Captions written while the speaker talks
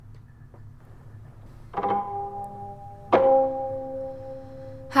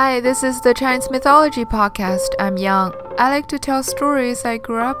Hi, this is the Chinese Mythology Podcast. I'm Yang. I like to tell stories I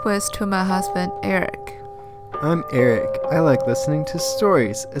grew up with to my husband, Eric. I'm Eric. I like listening to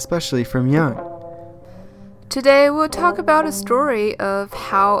stories, especially from Yang. Today, we'll talk about a story of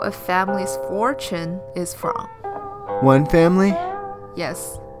how a family's fortune is from. One family?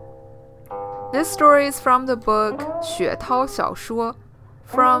 Yes. This story is from the book 雪涛小说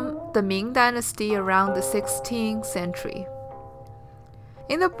from the Ming Dynasty around the 16th century.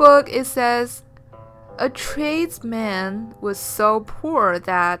 In the book, it says, a tradesman was so poor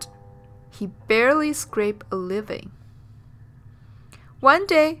that he barely scraped a living. One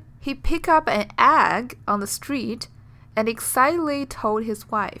day, he picked up an egg on the street and excitedly told his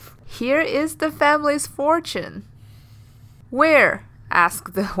wife, "Here is the family's fortune." "Where?"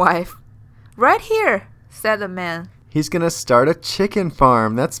 asked the wife. "Right here," said the man. He's gonna start a chicken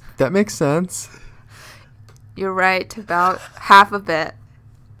farm. That makes sense. You're right, about half of it.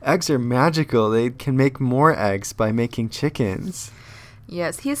 Eggs are magical. They can make more eggs by making chickens.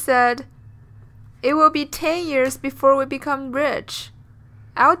 Yes, he said, "It will be 10 years before we become rich.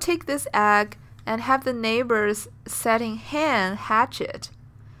 I'll take this egg and have the neighbors setting hen hatch it.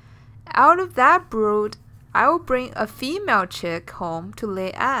 Out of that brood, I will bring a female chick home to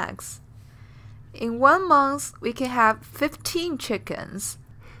lay eggs. In 1 month, we can have 15 chickens.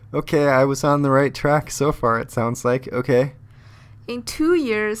 Okay, I was on the right track so far, it sounds like. Okay. In 2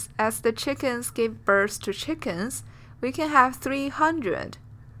 years, as the chickens give birth to chickens, we can have 300.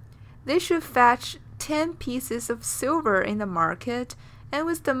 They should fetch 10 pieces of silver in the market, and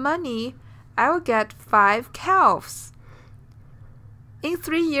with the money, I will get 5 calves. In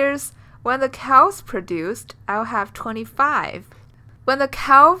 3 years, when the cows produced, I'll have 25. When the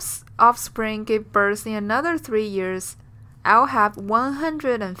calves' offspring give birth in another 3 years, I'll have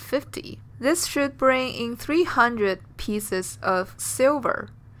 150. This should bring in 300 pieces of silver.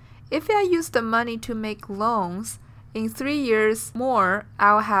 If I use the money to make loans, in 3 years more,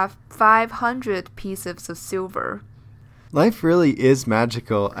 I'll have 500 pieces of silver." Life really is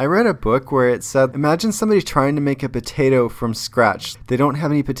magical. I read a book where it said, imagine somebody trying to make a potato from scratch. They don't have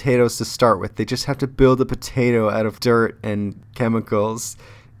any potatoes to start with. They just have to build a potato out of dirt and chemicals.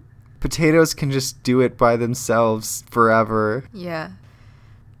 Potatoes can just do it by themselves forever. Yeah.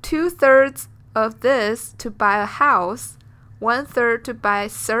 2/3 of this to buy a house, 1/3 to buy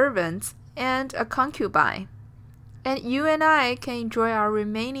servants and a concubine. And you and I can enjoy our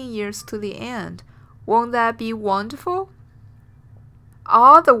remaining years to the end. Won't that be wonderful?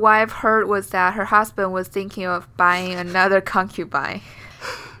 All the wife heard was that her husband was thinking of buying another concubine.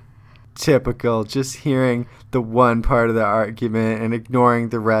 Typical, just hearing the one part of the argument and ignoring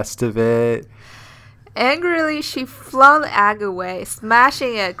the rest of it. Angrily, she flung the egg away,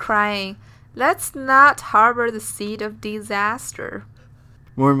 smashing it, crying, "Let's not harbor the seed of disaster."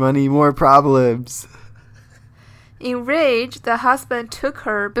 More money, more problems. Enraged, the husband took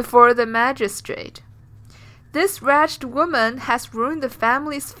her before the magistrate. "This wretched woman has ruined the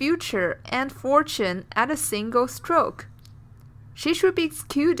family's future and fortune at a single stroke. She should be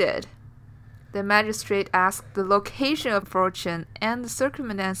executed." The magistrate asked the location of fortune and the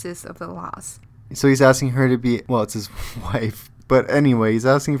circumstances of the loss. So he's asking her to be, well, it's his wife. But anyway, he's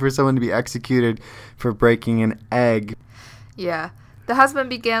asking for someone to be executed for breaking an egg. Yeah. The husband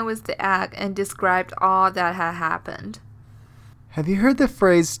began with the egg and described all that had happened. Have you heard the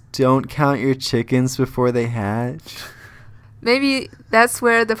phrase, don't count your chickens before they hatch? Maybe that's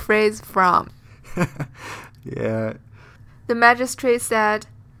where the phrase from. Yeah. The magistrate said,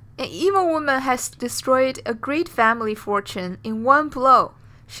 "An evil woman has destroyed a great family fortune in one blow.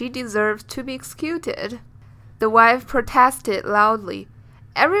 She deserves to be executed." The wife protested loudly.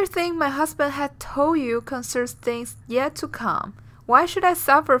 "Everything my husband had told you concerns things yet to come. Why should I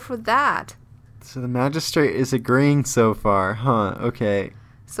suffer for that?" So the magistrate is agreeing so far, huh? Okay.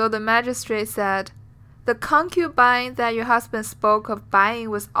 So the magistrate said, "The concubine that your husband spoke of buying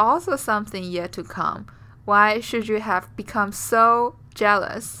was also something yet to come. Why should you have become so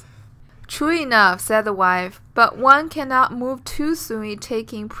jealous?" "True enough," said the wife, "but one cannot move too soon in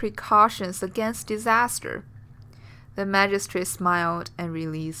taking precautions against disaster." The magistrate smiled and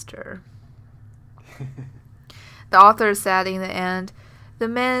released her. The author said in the end, "The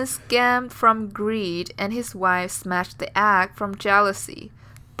man scammed from greed and his wife smashed the egg from jealousy.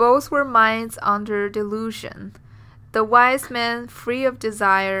 Both were minds under delusion. The wise man, free of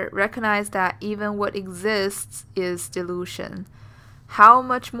desire, recognized that even what exists is delusion. How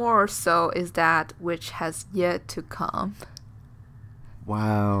much more so is that which has yet to come."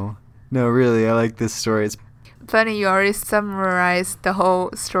 Wow. No, really, I like this story. It's Funny, you already summarized the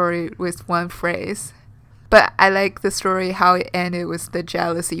whole story with one phrase. But I like the story how it ended with the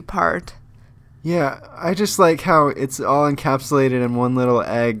jealousy part. Yeah, I just like how it's all encapsulated in one little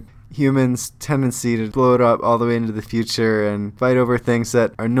egg. Humans' tendency to blow it up all the way into the future and fight over things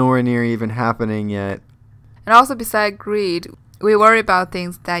that are nowhere near even happening yet. And also beside greed, we worry about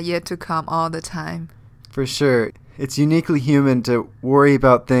things that yet to come all the time. For sure. It's uniquely human to worry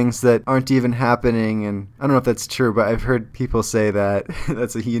about things that aren't even happening, and I don't know if that's true, but I've heard people say that.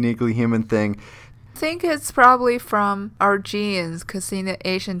 That's a uniquely human thing. I think it's probably from our genes, because in the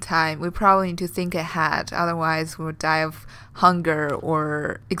ancient time, we probably need to think ahead, otherwise we'll die of hunger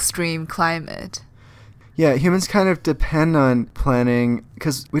or extreme climate. Yeah, humans kind of depend on planning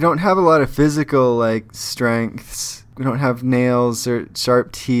because we don't have a lot of physical strengths. We don't have nails or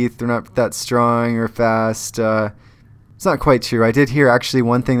sharp teeth. We're not that strong or fast. It's not quite true. I did hear actually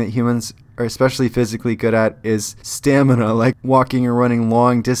one thing that humans are especially physically good at is stamina, like walking or running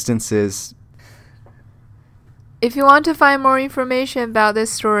long distances. If you want to find more information about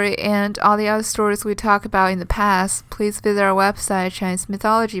this story and all the other stories we talked about in the past, please visit our website,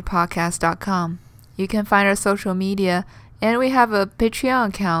 ChineseMythologyPodcast.com. You can find our social media, and we have a Patreon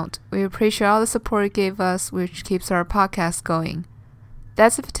account. We appreciate all the support you gave us, which keeps our podcast going.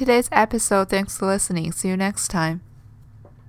 That's it for today's episode. Thanks for listening. See you next time.